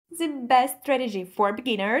the best strategy for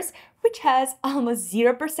beginners, which has almost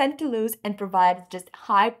 0% to lose and provides just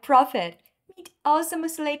high profit. Meet awesome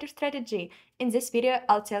oscillator strategy. In this video,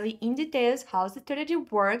 I'll tell you in details how the strategy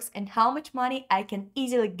works and how much money I can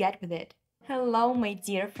easily get with it. Hello, my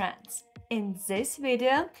dear friends. In this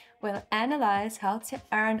video, we'll analyze how to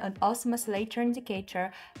earn an awesome oscillator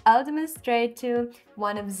indicator. I'll demonstrate to you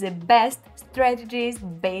one of the best strategies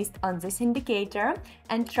based on this indicator,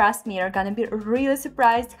 and trust me, you're gonna be really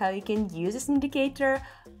surprised how you can use this indicator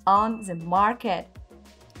on the market.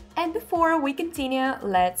 And before we continue,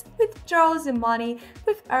 let's withdraw the money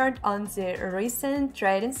we've earned on the recent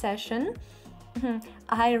trading session.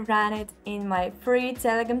 I ran it in my free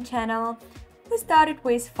Telegram channel. We started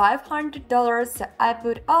with $500, so I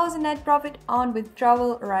put all the net profit on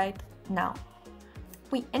withdrawal right now.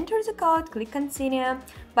 We enter the code, click continue.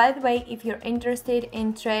 By the way, if you're interested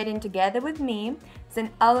in trading together with me,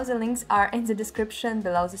 then all of the links are in the description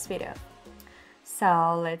below this video.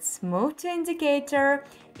 So let's move to indicator.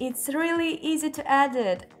 It's really easy to add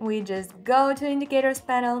it. We just go to indicators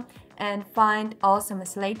panel and find awesome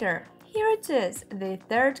oscillator. Here it is, the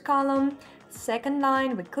third column, second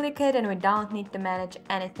line, we click it and we don't need to manage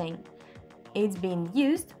anything. It's being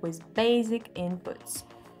used with basic inputs.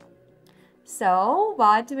 So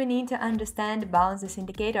what do we need to understand about this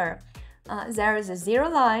indicator? There is a zero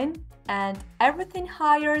line, and everything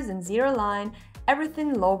higher than zero line,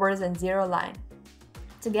 everything lower than zero line.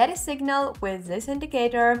 To get a signal with this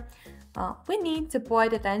indicator, we need to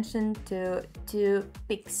point attention to two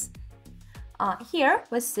peaks. Here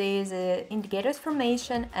we see the indicator's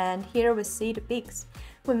formation, and here we see the peaks.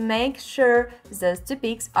 We make sure those two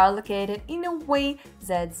peaks are located in a way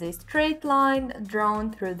that the straight line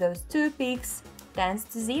drawn through those two peaks tends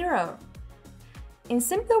to zero. In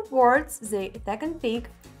simpler words, the second peak,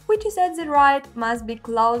 which is at the right, must be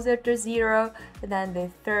closer to zero than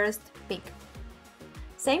the first peak.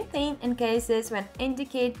 Same thing in cases when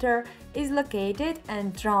indicator is located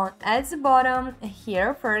and drawn at the bottom.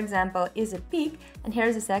 Here, for example, is a peak, and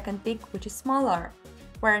here's a second peak which is smaller.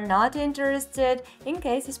 We're not interested in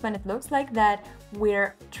cases when it looks like that.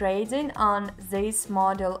 We're trading on this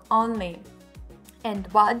model only. And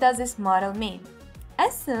what does this model mean?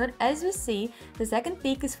 As soon as we see the second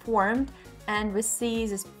peak is formed and we see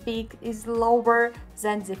this peak is lower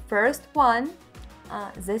than the first one,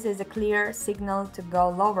 this is a clear signal to go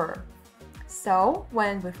lower. So,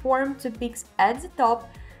 when we form two peaks at the top,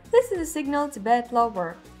 this is a signal to bet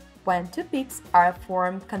lower. When two peaks are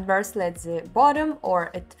formed conversely at the bottom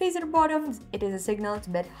or at either bottom, it is a signal to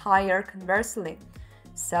bet higher conversely.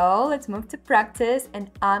 So, let's move to practice,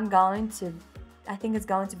 and I think it's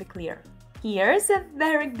going to be clear. Here's a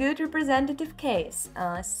very good representative case,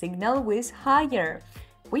 a signal with higher.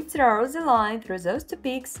 We throw the line through those two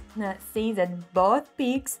peaks, see that both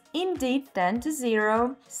peaks indeed tend to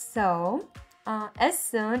zero. So, as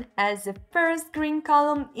soon as the first green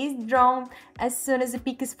column is drawn, as soon as the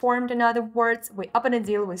peak is formed, in other words, we open a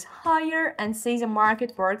deal with higher and see the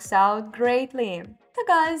market works out greatly. So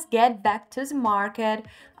guys, get back to the market.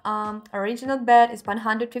 Original bet is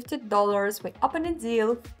 $150. We open a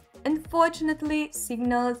deal. Unfortunately,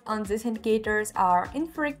 signals on these indicators are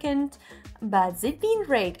infrequent, but the win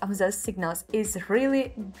rate of those signals is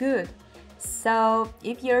really good. So,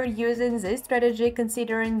 if you're using this strategy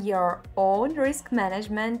considering your own risk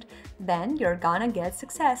management, then you're gonna get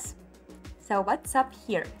success. So, what's up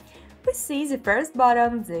here? We see the first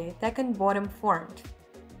bottom, the second bottom formed.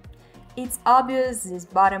 It's obvious this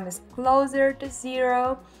bottom is closer to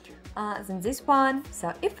zero than this one,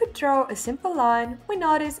 so if we draw a simple line, we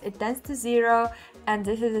notice it tends to zero, and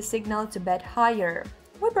this is a signal to bet higher.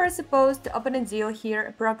 We were supposed to open a deal here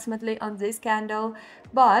approximately on this candle,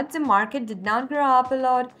 but the market did not grow up a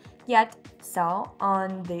lot yet, so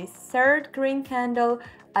on the third green candle,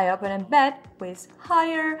 I open a bet with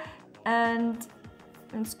higher, and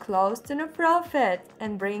it's close to no profit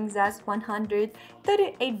and brings us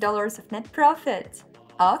 $138 of net profit.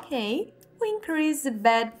 Okay. We increase the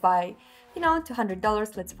bet by,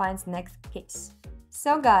 $200. Let's find the next case.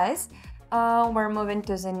 So guys, we're moving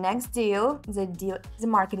to the next deal. The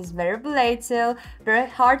market is very volatile, very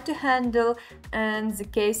hard to handle, and the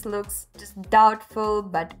case looks just doubtful,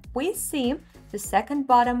 but we see the second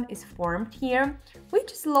bottom is formed here,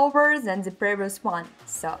 which is lower than the previous one.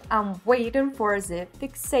 So I'm waiting for the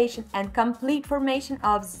fixation and complete formation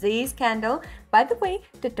of this candle. By the way,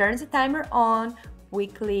 to turn the timer on, we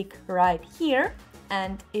click right here,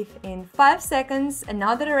 and if in 5 seconds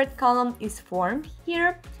another red column is formed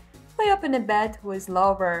here, we open a bet with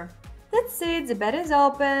lower. Let's see, the bet is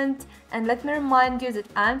opened, and let me remind you that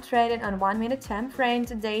I'm trading on 1 minute time frame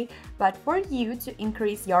today, but for you to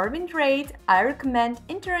increase your win rate, I recommend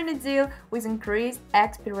entering a deal with increased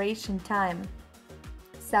expiration time.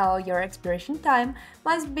 So your expiration time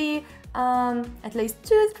must be at least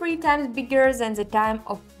 2-3 times bigger than the time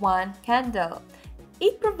of one candle.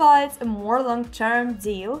 It provides a more long-term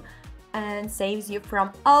deal and saves you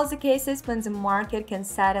from all the cases when the market can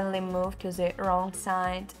suddenly move to the wrong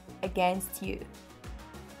side against you.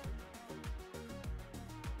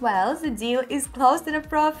 Well, the deal is closed in a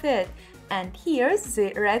profit, and here's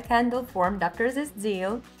the red candle formed after this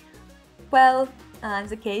deal. Well,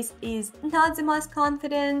 the case is not the most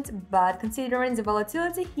confident, but considering the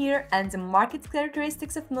volatility here and the market's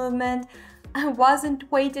characteristics of movement, I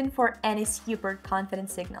wasn't waiting for any super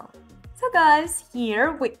confident signal. So guys,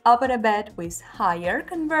 here we open a bet with higher.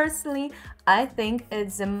 Conversely, I think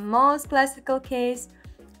it's the most classical case.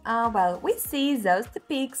 Well, we see those two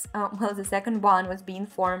peaks. Well, the second one was being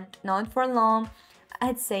formed not for long,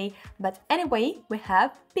 I'd say, but anyway, we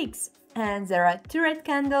have peaks, and there are two red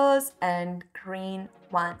candles and green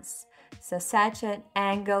ones. So such an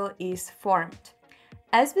angle is formed.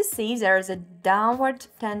 As we see, there is a downward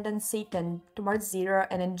tendency towards zero,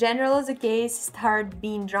 and in general, the case start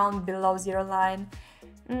being drawn below zero line.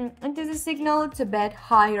 It is a signal to bet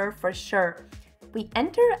higher for sure. We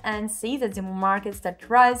enter and see that the market starts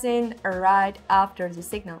rising right after the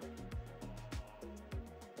signal.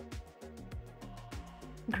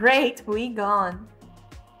 Great, we gone.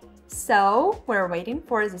 So we're waiting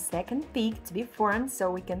for the second peak to be formed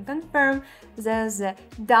so we can confirm there's a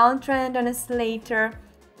downtrend on Oscillator,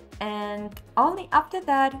 and only after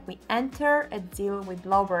that we enter a deal with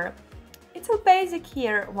lower. It's all basic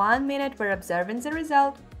here. 1 minute we're observing the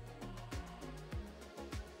result.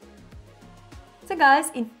 So guys,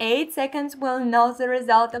 in 8 seconds we'll know the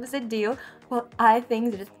result of the deal. Well, I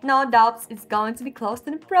think there's no doubts it's going to be close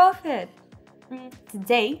to the profit.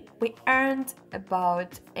 Today we earned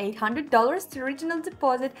about $800 to original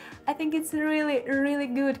deposit. I think it's really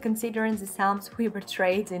good considering the sums we were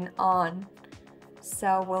trading on.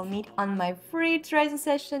 So we'll meet on my free trading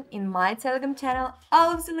session in my Telegram channel.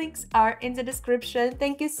 All of the links are in the description.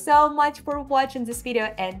 Thank you so much for watching this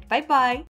video, and bye bye!